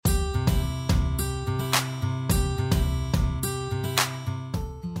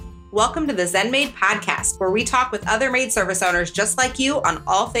Welcome to the ZenMaid podcast, where we talk with other maid service owners just like you on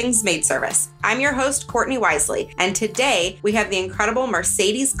all things maid service. I'm your host, Courtney Wisely, and today we have the incredible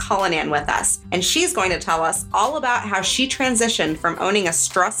Mercedes Cullinan with us, and she's going to tell us all about how she transitioned from owning a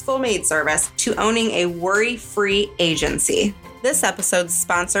stressful maid service to owning a worry-free agency. This episode's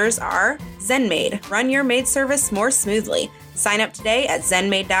sponsors are ZenMaid. Run your maid service more smoothly. Sign up today at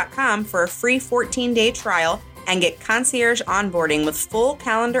zenmaid.com for a free 14-day trial and get concierge onboarding with full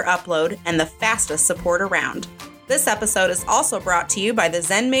calendar upload and the fastest support around. This episode is also brought to you by the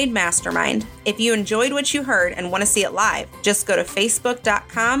ZenMaid Mastermind. If you enjoyed what you heard and want to see it live, just go to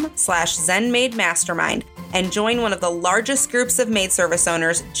facebook.com/ZenMaid Mastermind and join one of the largest groups of maid service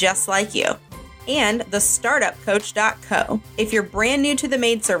owners just like you. And the startupcoach.co. If you're brand new to the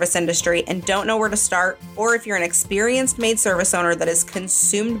maid service industry and don't know where to start, or if you're an experienced maid service owner that is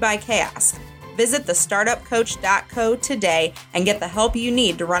consumed by chaos, visit the startupcoach.co today and get the help you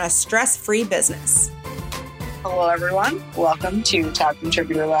need to run a stress-free business. Hello, everyone. Welcome to Top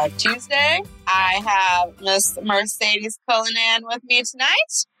Contributor Live Tuesday. I have Miss Mercedes Cullinan with me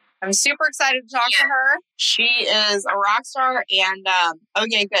tonight. I'm super excited to talk to her. She is a rock star and,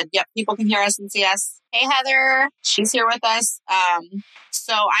 okay, good. Yep, people can hear us and see us. Hey, Heather. She's here with us.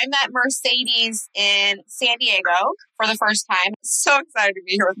 So I met Mercedes in San Diego for the first time. So excited to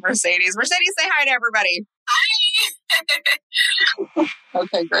be here with Mercedes. Mercedes, say hi to everybody. Hi.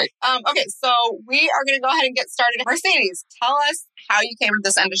 Okay, great. Okay, so we are going to go ahead and get started. Mercedes, tell us how you came to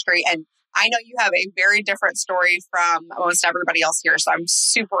this industry. And I know you have a very different story from almost everybody else here, so I'm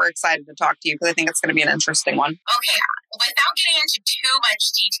super excited to talk to you because I think it's going to be an interesting one. Okay, without getting into too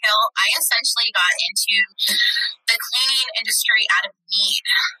much detail, I essentially got into the cleaning industry out of need.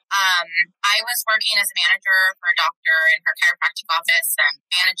 I was working as a manager for a doctor in her chiropractic office and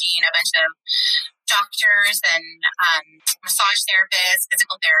managing a bunch of doctors and massage therapists,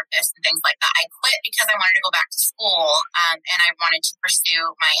 physical therapists, and things like that. I quit because I wanted to go back to school and I wanted to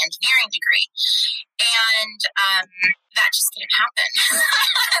pursue my engineering degree. And that just didn't happen.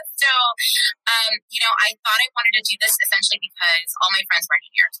 So, I thought I wanted to do this essentially because all my friends were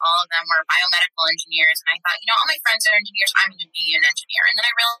engineers. All of them were biomedical engineers. And I thought, all my friends are engineers. I'm going to be an engineer. And then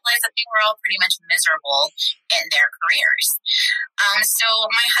I realized that they were all pretty much miserable in their careers. So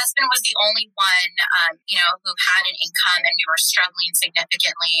my husband was the only one, who had an income, and we were struggling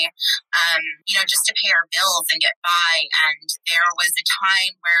significantly, just to pay our bills and get by. And there was a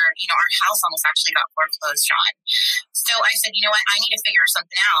time where, our house almost actually got foreclosed on. So I said, you know what, I need to figure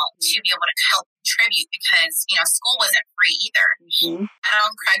something out to be able to help contribute because, school wasn't free either. Mm-hmm. I got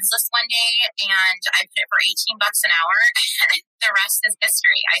on Craigslist one day and I put it for $18 an hour. The rest is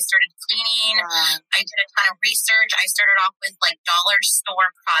history. I started cleaning. Wow. I did a ton of research. I started off with dollar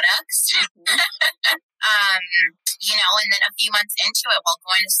store products. Mm-hmm. And then a few months into it while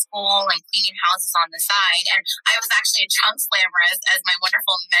going to school and cleaning houses on the side. And I was actually a chunk slammer as my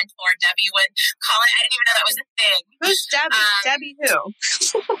wonderful mentor, Debbie, would call it. I didn't even know that was a thing. Who's Debbie? Debbie who?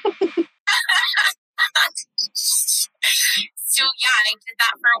 So I did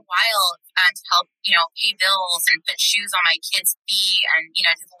that for a while to help, pay bills and put shoes on my kids' feet and, do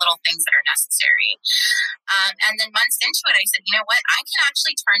the little things that are necessary. And then months into it, I said, you know what, I can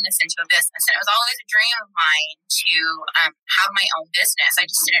actually turn this into a business. And it was always a dream of mine to have my own business. I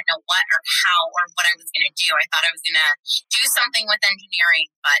just didn't know what or how or what I was going to do. I thought I was going to do something with engineering,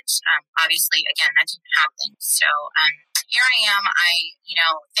 but obviously, again, that didn't happen. So here I am.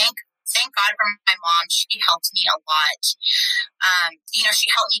 Thank God for my mom. She helped me a lot. She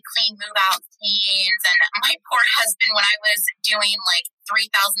helped me move out cleans. And my poor husband, when I was doing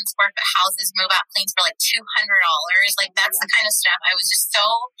 3,000 square foot houses, move out cleans for $200. That's the kind of stuff. I was just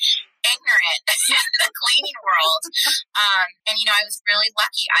so ignorant in the cleaning world. I was really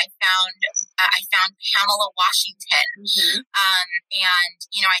lucky. I found Pamela Washington. Mm-hmm.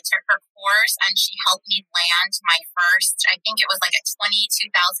 I took her course and she helped me land my first, I think it was a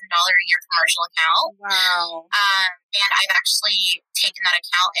 $22,000 a year commercial account. Wow. And I've actually taken that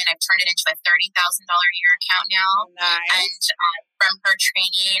account and I've turned it into a $30,000 a year account now. Nice. And from her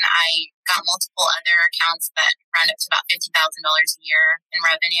training, I got multiple other accounts that round up to about $50,000 a year in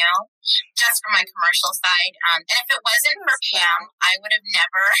revenue, just from my commercial side. And if it wasn't for Pam, I would have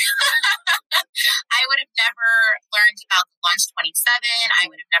never learned about the Lunch 27. I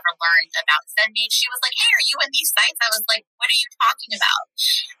would have never learned about ZenMaid. She was like, hey, are you in these sites? I was like, what are you talking about?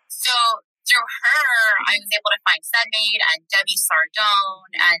 So through her, I was able to find ZenMaid and Debbie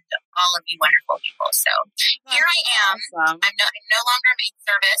Sardone and all of you wonderful people. So here I am. Awesome. I'm no longer maid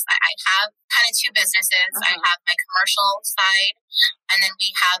service. I have kind of two businesses. I have my commercial side, and then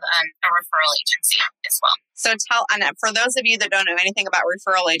we have a referral agency as well. So for those of you that don't know anything about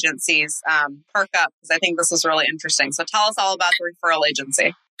referral agencies, perk up, because I think this is really interesting. So tell us all about the referral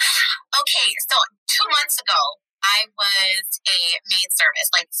agency. Okay, so 2 months ago, I was a maid service,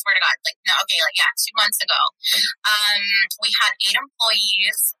 swear to God, 2 months ago. We had 8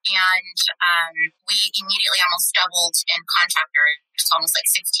 employees, and we immediately almost doubled in contractors. It's almost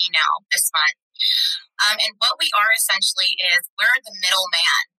 16 now this month. And what we are essentially is we're the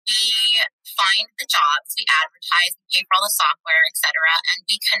middleman. We find the jobs, we advertise, we pay for all the software, etc., and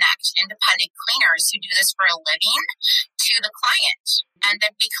we connect independent cleaners who do this for a living to the client, and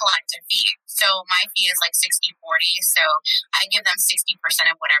then we collect a fee. So my fee is 60-40, so I give them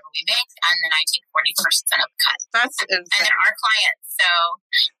 60% of whatever we make, and then I take 40% of the cut. That's insane. And they're our clients, so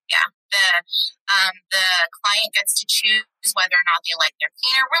yeah, the client gets to choose whether or not they like their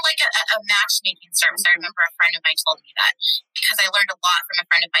cleaner. We're like a matchmaking service. I remember a friend of mine told me that, because I learned a lot from a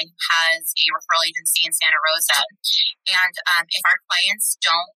friend of mine who has a referral agency in Santa Rosa. And if our clients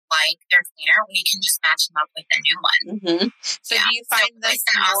don't like their cleaner, we can just match them up with a new one. Mm-hmm. So do you find this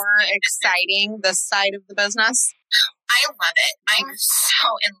more exciting, this side of the business? I love it. I'm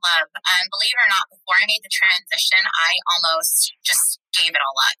so in love. Believe it or not, before I made the transition, I almost just gave it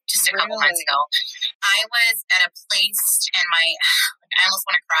all up just a couple months ago. I was at a place in my, I almost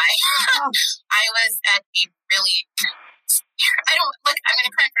want to cry. I was at a really, I'm going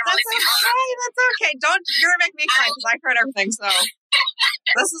to cry in front of all these people. That's okay. You're going to make me cry because I cried everything. So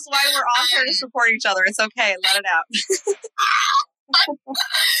this is why we're all here to support each other. It's okay. Let it out.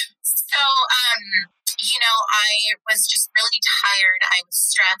 So, I was just really tired. I was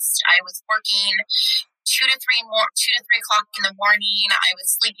stressed. I was working 2 to 3 o'clock in the morning. I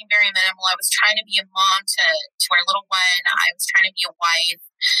was sleeping very minimal. I was trying to be a mom to our little one. I was trying to be a wife.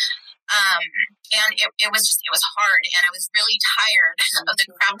 And it was hard, and I was really tired of the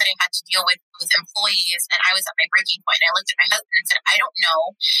crap that I had to deal with employees, and I was at my breaking point. I looked at my husband and said, I don't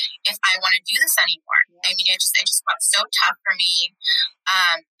know if I want to do this anymore. I mean, it just got so tough for me.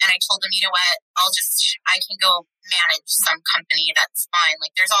 And I told him, you know what, I can go manage some company. That's fine.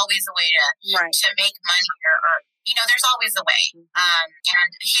 There's always a way to make money or there's always a way. And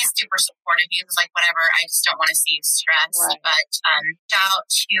he's super supportive. He was like, whatever, I just don't want to see you stressed. Right. But shout out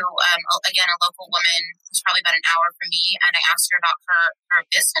to, again, a local woman who's probably about an hour from me. And I asked her about her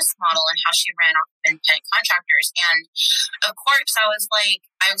business model and how she ran off of independent contractors. And of course, I was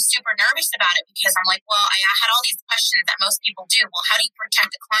super nervous about it, because I'm like, well, I had all these questions that most people do. Well, how do you protect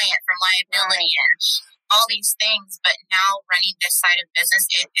the client from liability and all these things? But now running this side of business,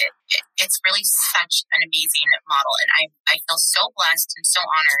 it's really such an amazing model. And I feel so blessed and so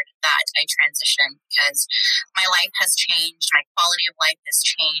honored that I transitioned, because my life has changed. My quality of life has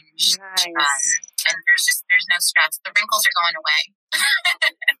changed. Nice. And there's no stress. The wrinkles are going away.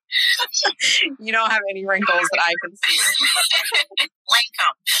 You don't have any wrinkles that I can see.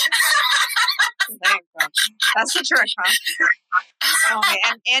 Lancome. That's the trick, huh?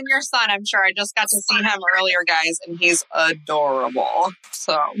 And your son, I'm sure. I just got to see him earlier, guys, and he's adorable.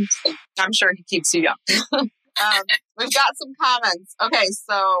 So I'm sure he keeps you young. We've got some comments. Okay,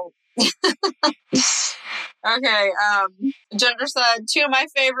 so Ginger said, 2 of my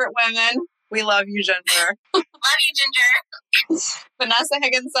favorite women. We love you, Ginger. Love you, Ginger. Vanessa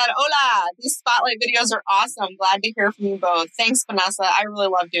Higgins said, hola, these spotlight videos are awesome. Glad to hear from you both. Thanks, Vanessa. I really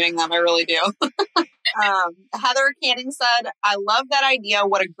love doing them. I really do. Heather Canning said, I love that idea.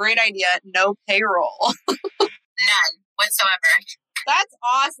 What a great idea. No payroll. None whatsoever. That's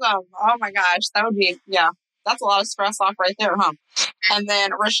awesome. Oh my gosh. That would be, that's a lot of stress off right there, huh? And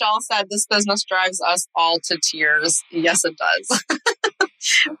then Rochelle said, this business drives us all to tears. Yes, it does.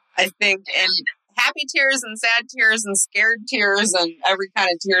 I think, and happy tears and sad tears and scared tears and every kind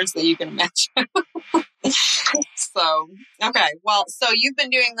of tears that you can imagine. So, okay. Well, so you've been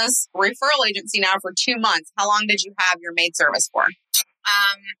doing this referral agency now for 2 months. How long did you have your maid service for?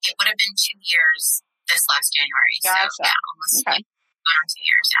 It would have been 2 years this last January. Gotcha. So, yeah, almost 2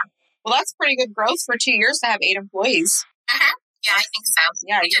 years, yeah. Well, that's pretty good growth for 2 years to have 8 employees. Mm-hmm. Yeah, I think so.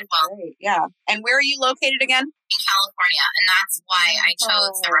 Yeah, you did well. Great. Yeah. And where are you located again? In California. And that's why I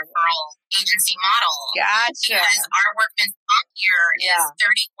chose the referral agency model. Gotcha. Because our workman's comp here is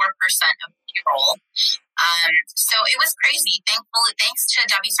 34% of payroll. So it was crazy. Thankfully, thanks to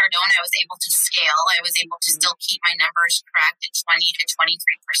Debbie Sardone, I was able to scale. I was able to still keep my numbers correct at 20 to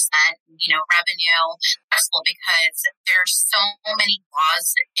 23%, revenue possible, because there's so many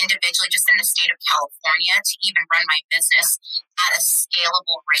laws individually just in the state of California to even run my business at a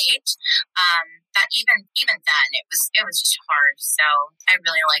scalable rate. That even then it was just hard. So I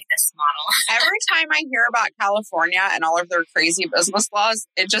really like this model. Every time I hear about California and all of their crazy business laws,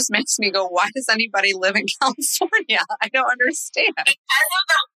 it just makes me go, why does anybody live in California? I don't understand. Because of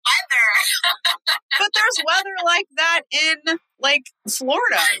the weather. But there's weather like that in like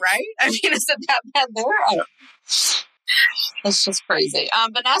Florida, right? I mean, is it that bad there? That's just crazy.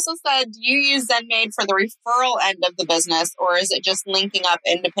 Vanessa said, do you use ZenMaid for the referral end of the business, or is it just linking up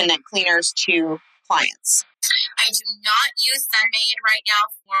independent cleaners to clients? I do not use ZenMaid right now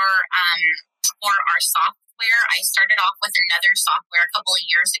for our software. I started off with another software a couple of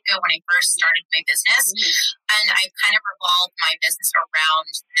years ago when I first started my business, and I've kind of revolved my business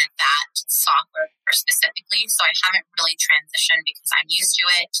around that software specifically. So I haven't really transitioned because I'm used to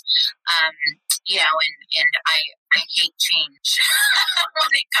it. And I hate change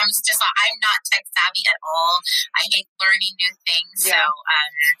when it comes to, I'm not tech savvy at all. I hate learning new things. Yeah. So,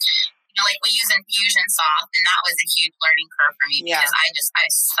 like we use Infusionsoft, and that was a huge learning curve for me because I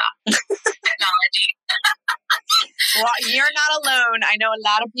suck technology. Well, you're not alone. I know a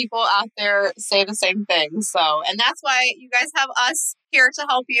lot of people out there say the same thing. So, and that's why you guys have us here to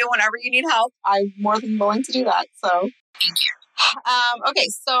help you whenever you need help. I'm more than willing to do that. So, thank you. Okay,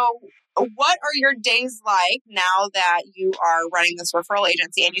 so what are your days like now that you are running this referral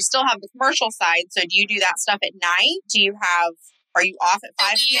agency and you still have the commercial side? So do you do that stuff at night? Are you off at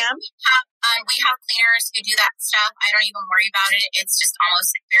 5 p.m.? We have cleaners who do that stuff. I don't even worry about it. It's just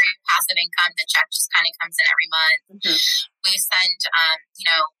almost very passive income. The check just kind of comes in every month. Mm-hmm. We send,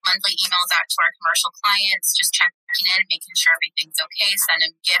 monthly emails out to our commercial clients, just checking in, making sure everything's okay, send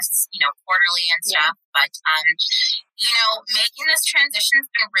them gifts, quarterly and stuff. But, making this transition has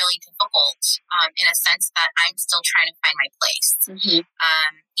been really difficult in a sense that I'm still trying to find my place. Mm-hmm.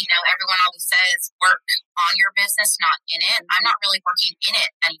 Everyone always says work on your business, not in it. I'm not really working in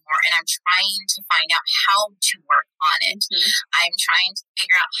it anymore, and I'm trying to find out how to work on it. Mm-hmm. I'm trying to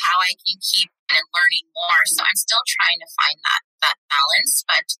figure out how I can keep learning more. So I'm still trying to find that balance,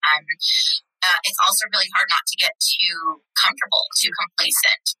 but it's also really hard not to get too comfortable, too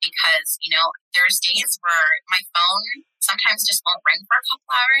complacent, because, there's days where my phone sometimes just won't ring for a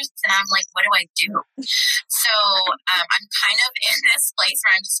couple hours, and I'm like, what do I do? So I'm kind of in this place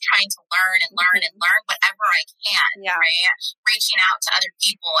where I'm just trying to learn whatever I can, right? Reaching out to other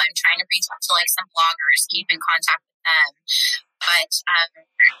people. I'm trying to reach out to some bloggers, keep in contact with them. But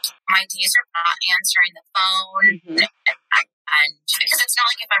my days are not answering the phone. Mm-hmm. And because it's not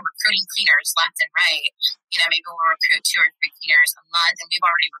like if I'm recruiting cleaners left and right, maybe we'll recruit 2 or 3 cleaners a month, and we've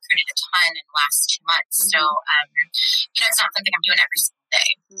already recruited a ton in the last 2 months. Mm-hmm. So, it's not something I'm doing every single day.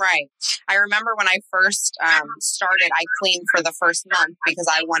 Right. I remember when I first started, I cleaned for the first month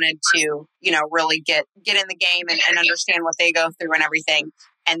because I wanted to, really get in the game and understand what they go through and everything.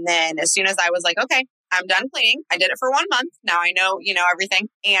 And then as soon as I was like, okay, I'm done cleaning. I did it for 1 month. Now I know, everything.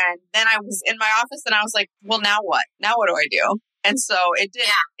 And then I was in my office and I was like, well, now what? Now what do I do? And so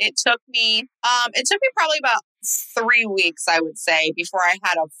it took me probably about 3 weeks, I would say, before I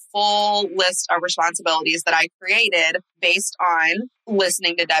had a full list of responsibilities that I created based on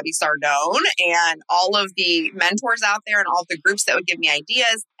listening to Debbie Sardone and all of the mentors out there and all of the groups that would give me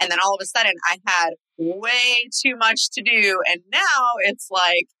ideas. And then all of a sudden I had way too much to do. And now it's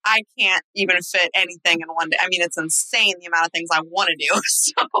like, I can't even fit anything in one day. I mean, it's insane the amount of things I want to do.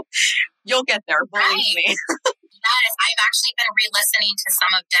 So you'll get there, believe me. Yes, I've actually been re-listening to some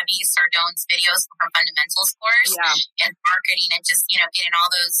of Debbie Sardone's videos from her fundamentals course and marketing, and just, getting all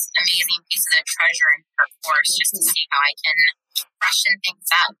those amazing pieces of treasure in her course just to see how I can freshen things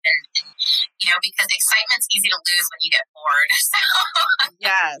up. And because excitement's easy to lose when you get bored. So.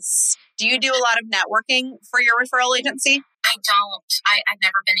 Yes. Do you do a lot of networking for your referral agency? I don't. I've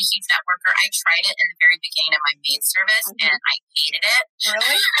never been a huge networker. I tried it in the very beginning of my maid service, and I hated it.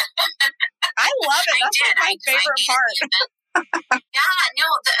 Really? I love it. That's my favorite part.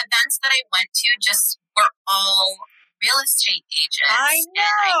 The events that I went to just were all real estate agents. I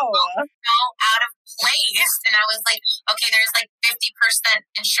know. And I felt so out of place. And I was like, okay, there's 50%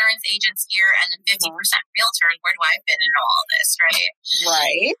 insurance agents here and then 50% realtors. Where do I fit into all this, right?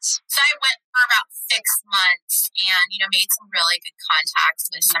 Right. So I went for about 6 months and, made some really good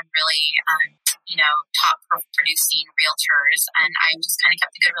contacts with some really, top producing realtors. And I just kind of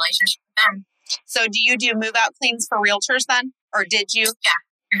kept a good relationship with them. So do you do move out cleans for realtors then? Or did you?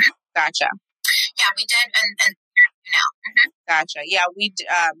 Yeah. Gotcha. Yeah, we did, and now. Gotcha. Yeah,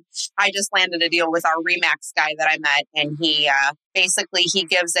 I just landed a deal with our Remax guy that I met, and he basically he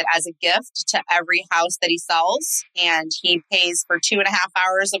gives it as a gift to every house that he sells, and he pays for 2.5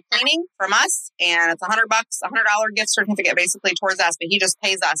 hours of cleaning from us, and it's $100, $100 gift certificate basically towards us, but he just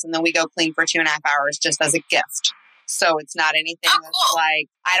pays us, and then we go clean for 2.5 hours just as a gift. So it's not anything that's like,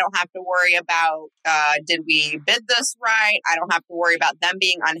 I don't have to worry about, did we bid this right? I don't have to worry about them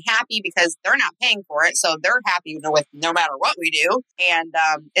being unhappy because they're not paying for it. So they're happy with no matter what we do. And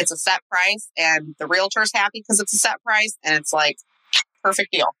it's a set price, and the realtor's happy because it's a set price, and it's like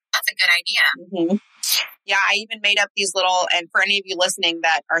perfect deal. That's a good idea. Mm-hmm. Yeah, I even made up these little, and for any of you listening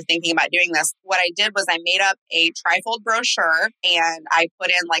that are thinking about doing this, what I did was I made up a trifold brochure, and I put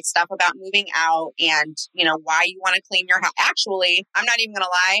in like stuff about moving out and, why you want to clean your house. Actually, I'm not even going to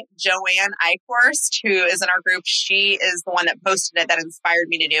lie, Joanne Eichhorst, who is in our group, she is the one that posted it that inspired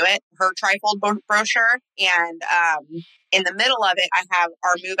me to do it, her trifold brochure. And in the middle of it, I have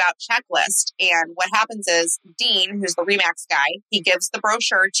our move out checklist. And what happens is Dean, who's the Remax guy, he gives the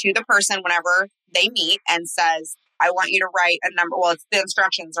brochure to the person whenever they meet and says, I want you to write a number. Well, the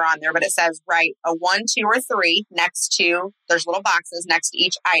instructions are on there, but it says write a 1, 2, or 3 next to, there's little boxes next to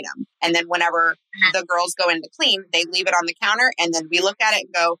each item. And then whenever the girls go in to clean, they leave it on the counter, and then we look at it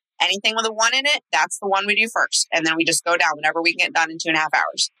and go, anything with a 1 in it, that's the one we do first. And then we just go down whenever we can get done in 2.5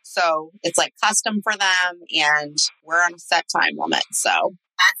 hours. So it's like custom for them, and we're on a set time limit. So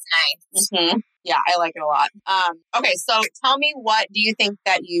that's nice. Mm-hmm. Yeah, I like it a lot. Okay, so tell me, what do you think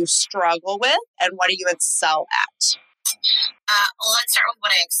that you struggle with, and what do you excel at? Well, let's start with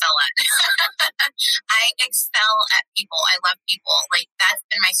what I excel at. I excel at people. I love people. Like, that's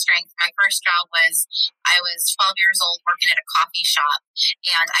been my strength. My first job was, I was 12 years old working at a coffee shop,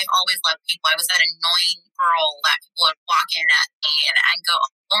 and I've always loved people. I was that annoying girl that people would walk in at me and go,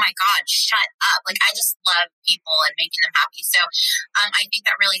 oh my God, shut up. Like, I just love people and making them happy. So I think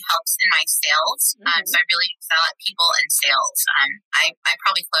that really helps in my sales. So I really excel at people and sales. I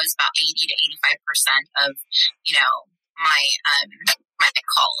probably close about 80 to 85% of, my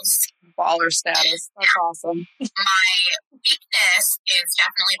calls. Baller status. That's awesome. My weakness is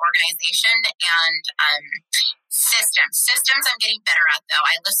definitely organization and systems. Systems I'm getting better at, though.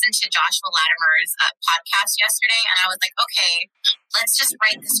 I listened to Joshua Latimer's podcast yesterday, and I was like, okay, let's just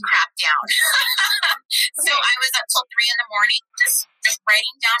write this crap down. So I was up till 3 a.m, just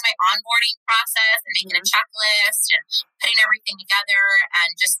writing down my onboarding process and making a checklist and putting everything together,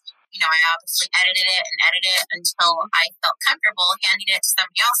 and just, I obviously edited it until I felt comfortable handing it to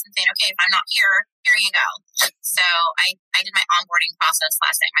somebody else and saying, okay, if I'm not here you go. So I did my onboarding process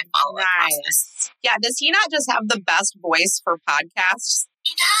last night, my follow-up process. Yeah, does he not just have the best voice for podcasts?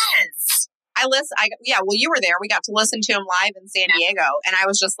 He does. Well, you were there. We got to listen to him live in San Diego. And I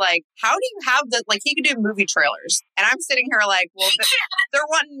was just like, how do you have he could do movie trailers. And I'm sitting here like, well, they're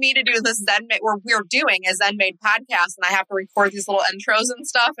wanting me to do this ZenMaid, we're doing a ZenMaid podcast, and I have to record these little intros and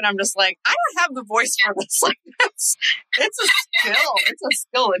stuff. And I'm just like, I don't have the voice for this. Like, it's a skill. It's a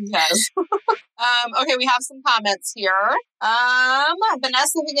skill that he has. Okay, we have some comments here.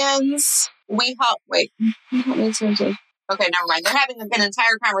 Vanessa begins. Okay, never mind. They're having an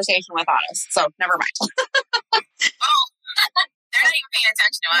entire conversation without us, so never mind. They're not even paying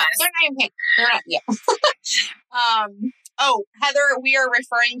attention to us. Heather, we are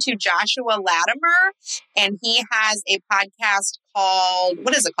referring to Joshua Latimer, and he has a podcast called,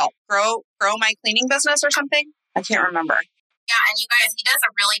 what is it called? Grow My Cleaning Business or something? I can't remember. Yeah, and you guys, he does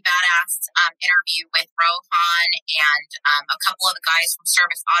a really badass interview with Rohan and a couple of the guys from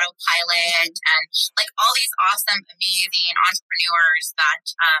Service Autopilot and like all these awesome, amazing entrepreneurs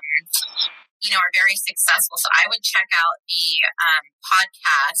that, are very successful. So I would check out the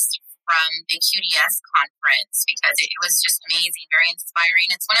podcast from the QDS conference because it was just amazing, very inspiring.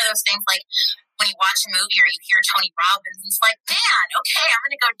 It's one of those things like when you watch a movie or you hear Tony Robbins, it's like, man, okay, I'm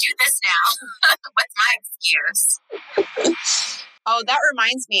going to go do this now. What's my excuse? Oh, that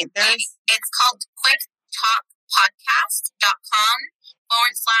reminds me. It's called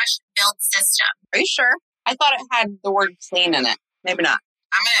quicktalkpodcast.com/build system. Are you sure? I thought it had the word clean in it. Maybe not.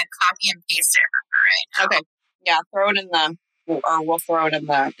 I'm going to copy and paste it for her right now. Okay. Yeah, throw it we'll throw it in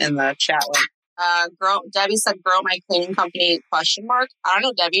the chat link. Debbie said, grow my cleaning company, ? I don't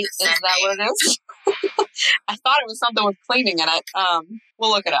know, Debbie. Is that what it is? I thought it was something with cleaning in it.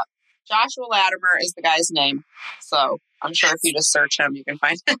 We'll look it up. Joshua Latimer is the guy's name. So I'm sure if you just search him, you can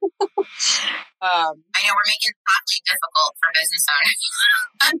find him. I know we're making it oddly difficult for business owners.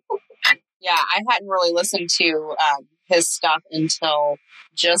 Yeah, I hadn't really listened to his stuff until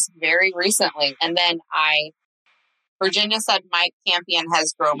just very recently. And then I Virginia said Mike Campion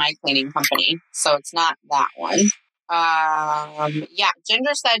has Grow My Cleaning Company, so it's not that one.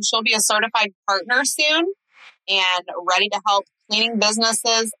 Ginger said she'll be a certified partner soon and ready to help cleaning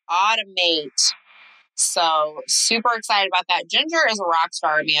businesses automate. So super excited about that. Ginger is a rock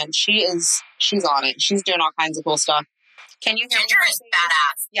star, man. She's on it. She's doing all kinds of cool stuff. Can you hear Ginger me? is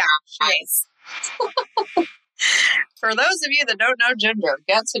badass. Yeah, she is. For those of you that don't know Ginger,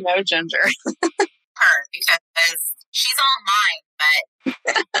 get to know Ginger. Her, because she's all mine, but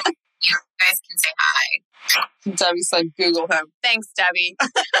you guys can say hi. Debbie said Google him. Thanks, Debbie.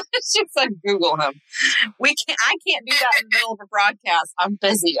 She said Google him. I can't do that in the middle of a broadcast. I'm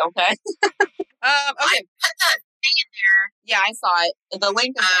busy, okay? Okay. I put the thing in there. Yeah, I saw it. The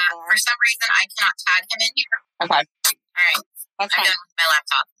link is in there. For some reason, I cannot tag him in here. Okay. All right. That's I'm fine. done with my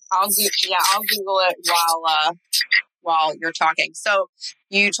laptop. I'll Google it while you're talking. So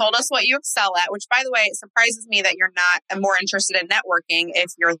you told us what you excel at, which, by the way, it surprises me that you're not more interested in networking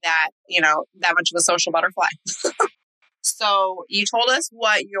if you're that much of a social butterfly. So you told us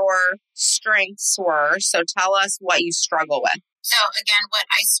what your strengths were. So tell us what you struggle with. So again,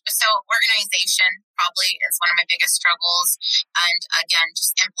 organization probably is one of my biggest struggles. And again,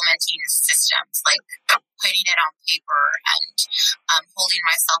 just implementing systems, like putting it on paper and holding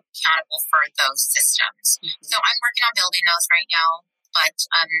myself accountable for those systems. Mm-hmm. So I'm working on building those right now. But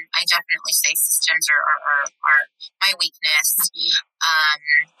I definitely say systems are my weakness.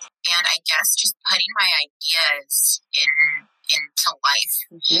 Mm-hmm. And I guess just putting my ideas into life,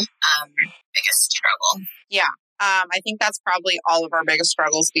 biggest struggle. Yeah. I think that's probably all of our biggest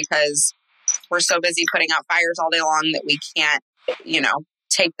struggles because we're so busy putting out fires all day long that we can't,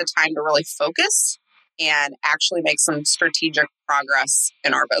 take the time to really focus and actually make some strategic progress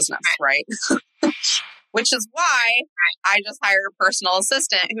in our business, right? Which is why I just hired a personal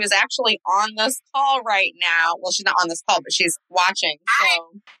assistant who is actually on this call right now. Well, she's not on this call, but she's watching.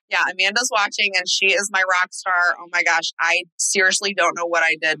 So yeah, Amanda's watching and she is my rock star. Oh my gosh. I seriously don't know what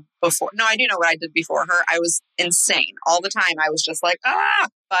I did before. No, I do know what I did before her. I was insane all the time. I was just like,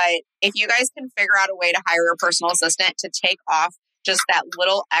 But if you guys can figure out a way to hire a personal assistant to take off just that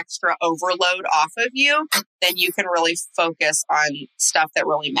little extra overload off of you, then you can really focus on stuff that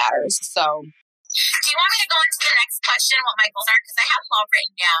really matters. So do you want me to go into the next question, what my goals are? Because I have them all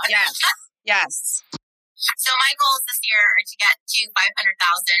written down. Yes. So my goals this year are to get to 500,000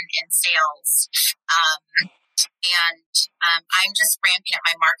 in sales. I'm just ramping up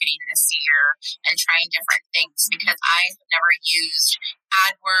my marketing this year and trying different things because I've never used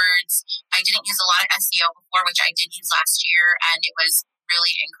AdWords. I didn't use a lot of SEO before, which I did use last year, and it was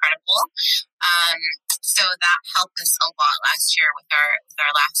really incredible. So that helped us a lot last year with our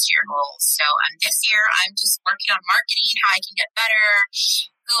last year goals. So this year I'm just working on marketing, how I can get better,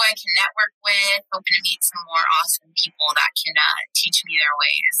 who I can network with, hoping to meet some more awesome people that can teach me their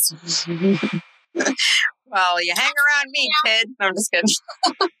ways. Well, you hang around me, kid. No, I'm just kidding.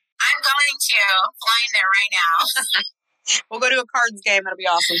 I'm going to flying there right now. We'll go to a cards game. That'll be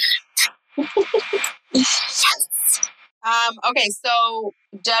awesome. Yes. Okay, so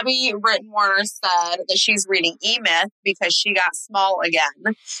Debbie Rittenwarner said that she's reading E-Myth because she got small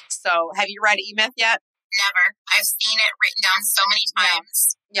again. So have you read E-Myth yet? Never. I've seen it written down so many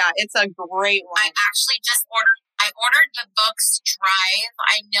times. Yeah, it's a great one. I actually just ordered the books Drive.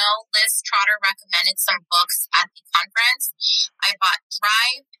 I know Liz Trotter recommended some books at the conference. I bought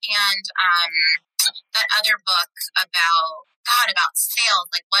Drive and that other book about sales,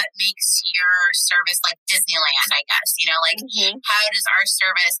 like what makes your service like Disneyland, I guess, how does our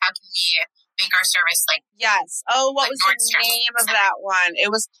service, how can we make our service like... Yes. Oh, what was the name of that one? It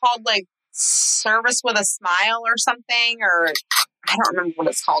was called like Service with a Smile or something, or I don't remember what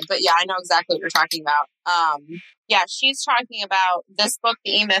it's called, but yeah, I know exactly what you're talking about. Yeah, she's talking about this book,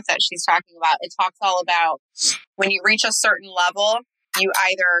 the E-Myth that she's talking about. It talks all about when you reach a certain level, you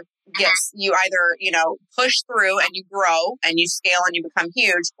either push through and you grow and you scale and you become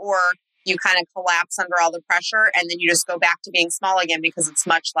huge, or you kind of collapse under all the pressure and then you just go back to being small again because it's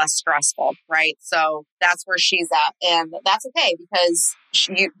much less stressful, right? So that's where she's at. And that's okay because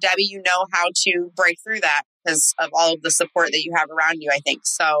Debbie, you know how to break through that because of all of the support that you have around you, I think.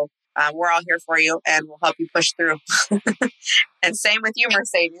 So we're all here for you and we'll help you push through. And same with you,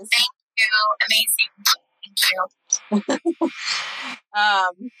 Mercedes. Thank you. Amazing. Thank you.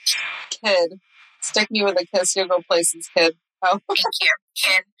 Kid, stick me with a kiss. You'll go places, kid. Oh. Thank you,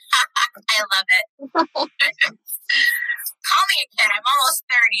 kid. I love it. Call me a kid. I'm almost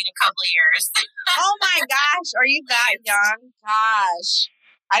 30 in a couple of years. Oh my gosh. Are you that young? Gosh.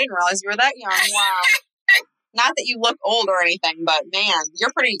 I didn't realize you were that young. Wow. Not that you look old or anything, but man,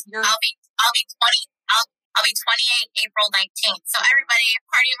 you're pretty. I'll be 20. I'll be 28 April 19th. So everybody,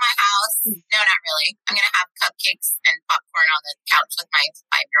 party in my house. No, not really. I'm going to have cupcakes and popcorn on the couch with my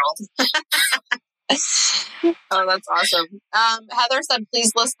 5-year-old. Oh, that's awesome. Heather said,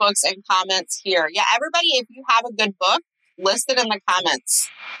 please list books and comments here. Yeah, everybody, if you have a good book, list it in the comments.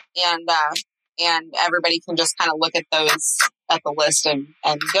 And everybody can just kind of look at those at the list and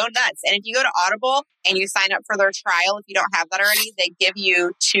go nuts. And if you go to Audible and you sign up for their trial, if you don't have that already, they give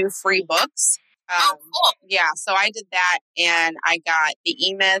you 2 free books. Cool. Yeah, so I did that and I got the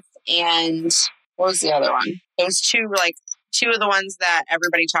E-Myth and what was the other one? Those 2 of the ones that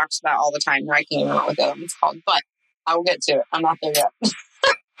everybody talks about all the time. I can't even remember what the other one's called, but I will get to it. I'm not there yet.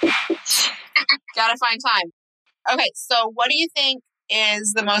 Gotta find time. Okay, so what do you think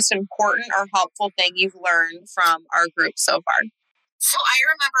is the most important or helpful thing you've learned from our group so far? So I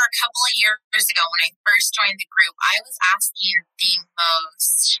remember a couple of years ago when I first joined the group, I was asking the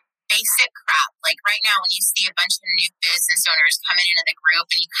most basic crap. Like right now when you see a bunch of new business owners coming into the group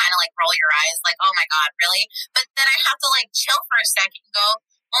and you kind of like roll your eyes like, oh my God, really? But then I have to like chill for a second and go,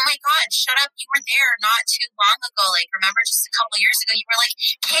 oh my God, shut up. You were there not too long ago. Like, remember just a couple years ago, you were like,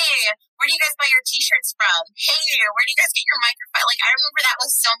 hey, where do you guys buy your t-shirts from? Hey, where do you guys get your microphone? Like, I remember that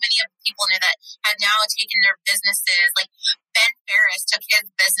was so many of the people that have now taken their businesses. Like, Ben Ferris took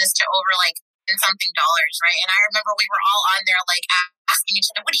his business to over like something dollars, right? And I remember we were all on there like asking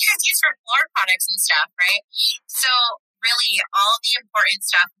each other, what do you guys use for floor products and stuff, right? So really all the important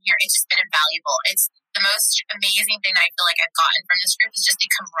stuff in here, it's just been invaluable. It's the most amazing thing that I feel like I've gotten from this group is just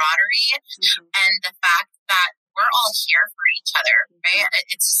the camaraderie and the fact that we're all here for each other, right?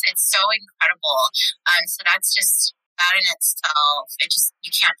 It's so incredible. So that's just that in itself. You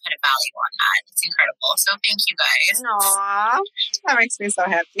can't put a value on that. It's incredible. So thank you guys. Aww, that makes me so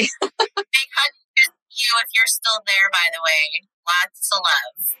happy. Big hug to you if you're still there, by the way. Lots of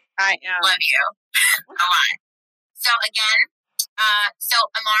love. I am. Love you a lot. So again,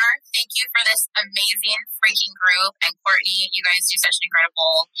 Amar, thank you for this amazing freaking group. And Courtney, you guys do such an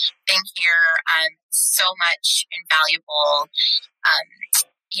incredible thing here. So much invaluable,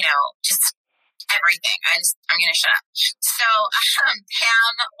 just everything. I'm going to shut up. So,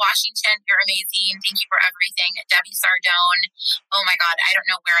 Pam Washington, you're amazing. Thank you for everything. Debbie Sardone. Oh my God. I don't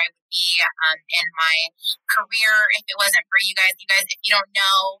know where I would be, in my career if it wasn't for you guys. You guys, if you don't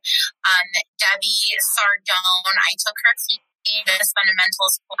know, Debbie Sardone, I took her this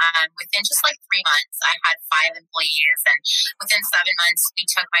fundamentals within just like 3 months. I had 5 employees, and within 7 months, we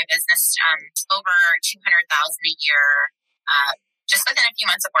took my business over $200,000 a year. Just within a few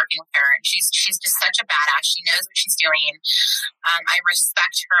months of working with her, and she's just such a badass. She knows what she's doing. I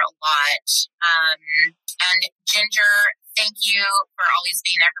respect her a lot. And Ginger, thank you for always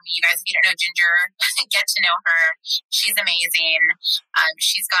being there for me. You guys, if you don't know Ginger, get to know her. She's amazing.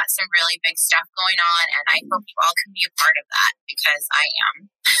 She's got some really big stuff going on, and I hope you all can be a part of that because I am.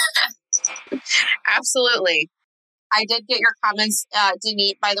 Absolutely. I did get your comments,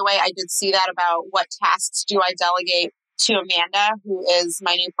 Denise, by the way. I did see that about what tasks do I delegate to Amanda, who is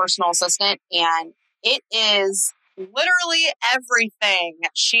my new personal assistant, and it is literally everything.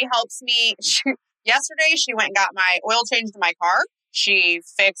 She helps me. Yesterday, she went and got my oil changed in my car. She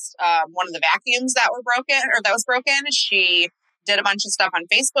fixed one of the vacuums that was broken. She did a bunch of stuff on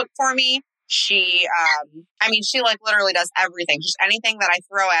Facebook for me. She like literally does everything. Just anything that I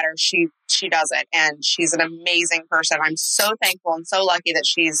throw at her, she does it. And she's an amazing person. I'm so thankful and so lucky that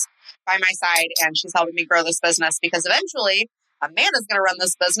she's by my side and she's helping me grow this business, because eventually Amanda's going to run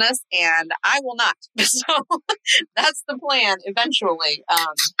this business and I will not. So that's the plan eventually,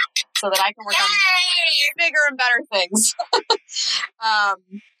 so that I can work on bigger and better things.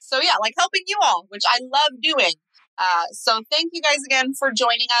 So yeah, like helping you all, which I love doing. So thank you guys again for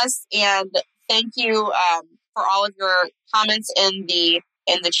joining us, and thank you for all of your comments in the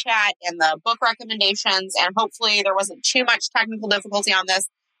chat and the book recommendations. And hopefully there wasn't too much technical difficulty on this.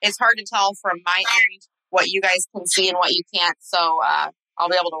 It's hard to tell from my end what you guys can see and what you can't. So I'll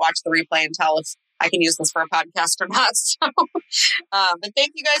be able to watch the replay and tell if I can use this for a podcast or not. So, but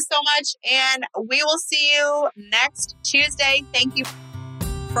thank you guys so much, and we will see you next Tuesday. Thank you.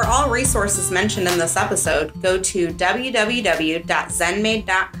 For all resources mentioned in this episode, go to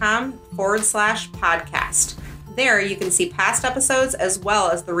www.zenmaid.com/podcast. There you can see past episodes as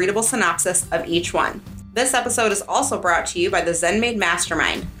well as the readable synopsis of each one. This episode is also brought to you by the ZenMaid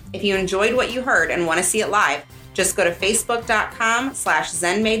Mastermind. If you enjoyed what you heard and want to see it live, just go to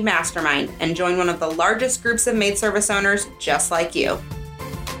facebook.com/ZenMaid Mastermind and join one of the largest groups of maid service owners just like you.